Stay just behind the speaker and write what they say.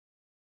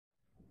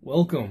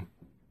Welcome,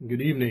 and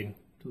good evening,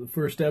 to the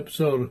first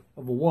episode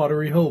of A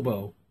Watery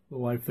Hobo, The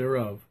Life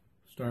Thereof,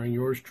 starring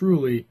yours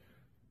truly,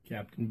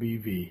 Captain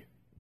BV.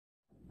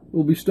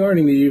 We'll be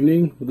starting the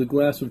evening with a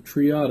glass of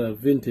Triata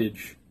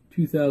Vintage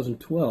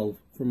 2012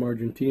 from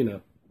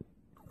Argentina.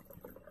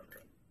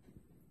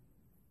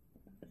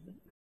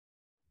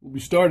 We'll be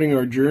starting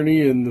our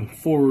journey in the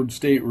forward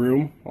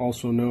stateroom,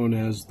 also known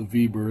as the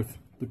V-berth,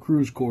 the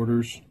cruise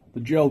quarters, the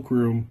jelk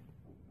room,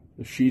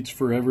 the sheets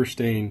forever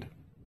stained.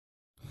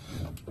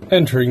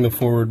 Entering the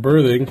forward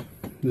berthing,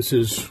 this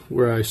is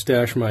where I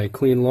stash my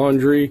clean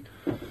laundry,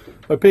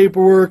 my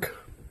paperwork,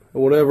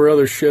 and whatever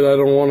other shit I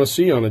don't want to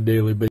see on a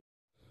daily basis.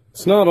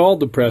 It's not all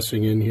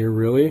depressing in here,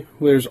 really.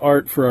 There's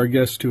art for our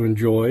guests to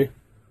enjoy,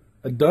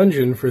 a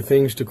dungeon for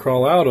things to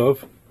crawl out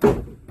of,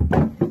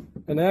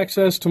 and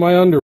access to my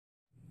underwear.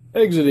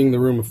 Exiting the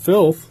room of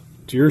filth,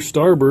 to your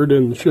starboard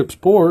and the ship's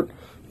port,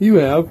 you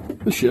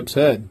have the ship's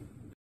head.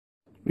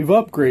 We've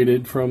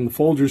upgraded from the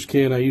Folgers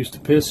can I used to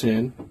piss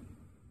in,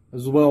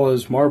 as well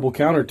as marble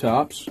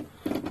countertops,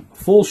 a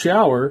full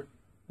shower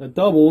that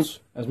doubles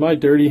as my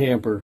dirty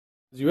hamper.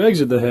 As you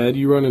exit the head,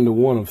 you run into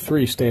one of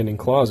three standing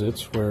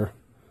closets where,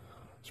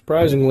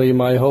 surprisingly,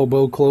 my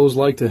hobo clothes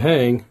like to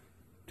hang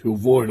to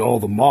avoid all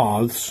the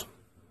moths.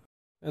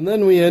 And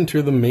then we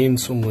enter the main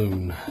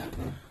saloon.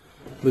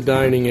 The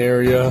dining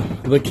area,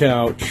 the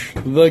couch,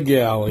 the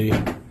galley.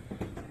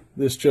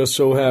 This just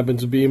so happens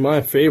to be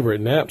my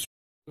favorite nap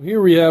spot. Here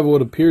we have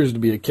what appears to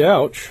be a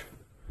couch,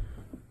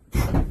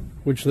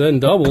 which then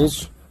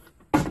doubles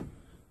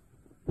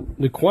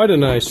into quite a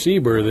nice sea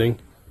berthing,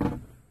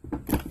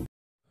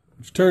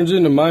 which turns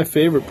into my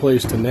favorite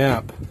place to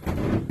nap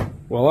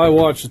while I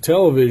watch the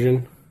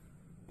television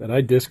that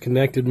I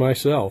disconnected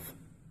myself.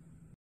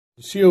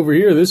 You see over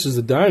here, this is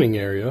the dining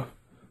area.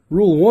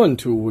 Rule 1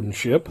 to a wooden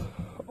ship,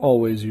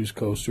 always use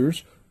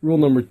coasters. Rule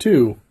number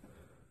 2,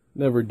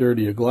 never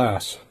dirty a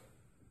glass.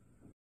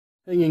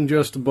 Hanging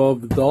just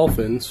above the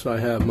dolphins, I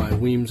have my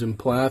Weems and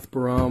Plath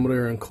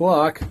barometer and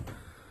clock.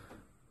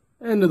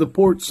 And to the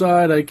port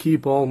side, I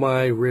keep all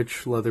my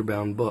rich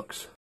leather-bound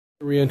books.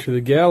 We enter the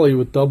galley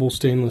with double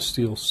stainless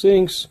steel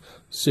sinks,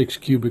 6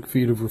 cubic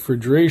feet of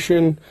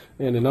refrigeration,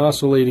 and an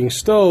oscillating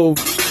stove.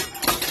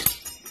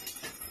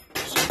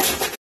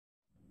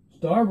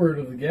 Starboard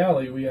of the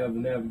galley, we have the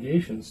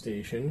navigation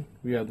station.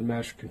 We have the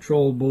master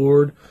control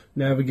board,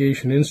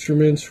 navigation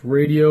instruments,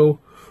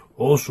 radio,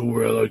 also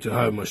where I like to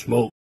hide my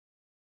smoke.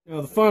 Now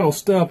the final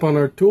stop on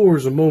our tour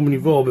is a moment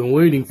you've all been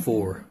waiting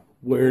for.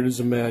 Where does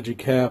the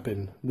magic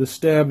happen? The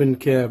stabbing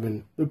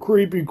cabin, the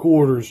creepy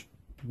quarters.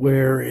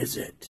 Where is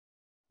it?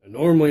 And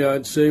normally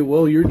I'd say,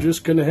 well, you're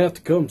just going to have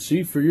to come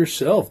see for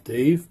yourself,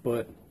 Dave.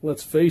 But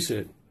let's face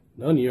it,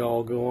 none of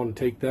y'all go on to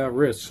take that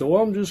risk. So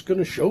I'm just going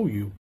to show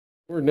you.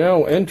 We're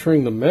now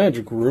entering the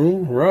magic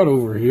room. Right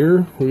over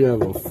here, we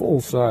have a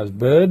full-size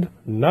bed.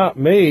 Not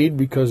made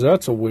because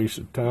that's a waste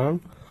of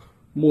time.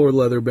 More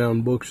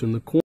leather-bound books in the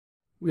corner.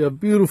 We have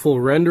beautiful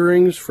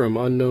renderings from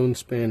unknown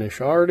Spanish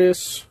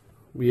artists.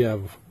 We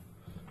have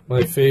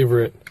my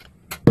favorite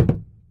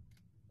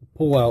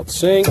pull-out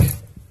sink,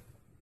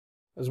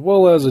 as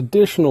well as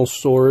additional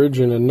storage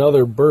in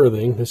another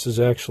berthing. This is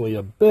actually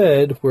a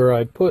bed where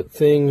I put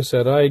things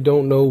that I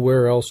don't know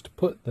where else to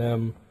put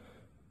them.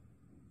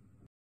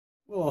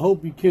 Well, I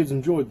hope you kids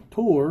enjoyed the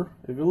tour.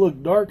 If it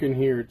looked dark in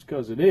here, it's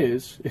because it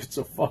is. It's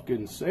a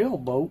fucking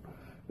sailboat.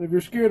 And if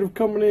you're scared of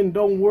coming in,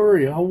 don't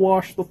worry. I'll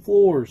wash the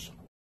floors.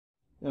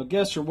 Now,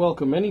 guests are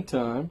welcome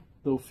anytime,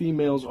 though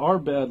females are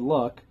bad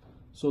luck.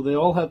 So they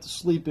all have to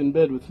sleep in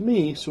bed with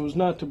me so as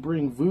not to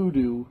bring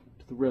voodoo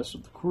to the rest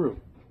of the crew.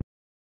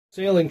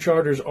 Sailing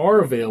charters are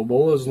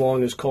available as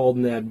long as called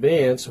in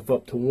advance of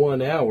up to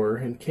 1 hour,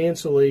 and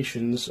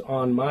cancellations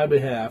on my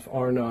behalf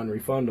are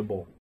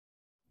non-refundable.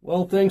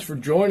 Well, thanks for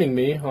joining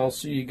me. I'll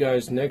see you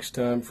guys next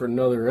time for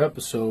another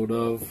episode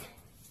of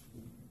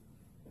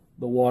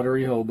The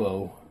Watery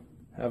Hobo.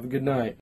 Have a good night.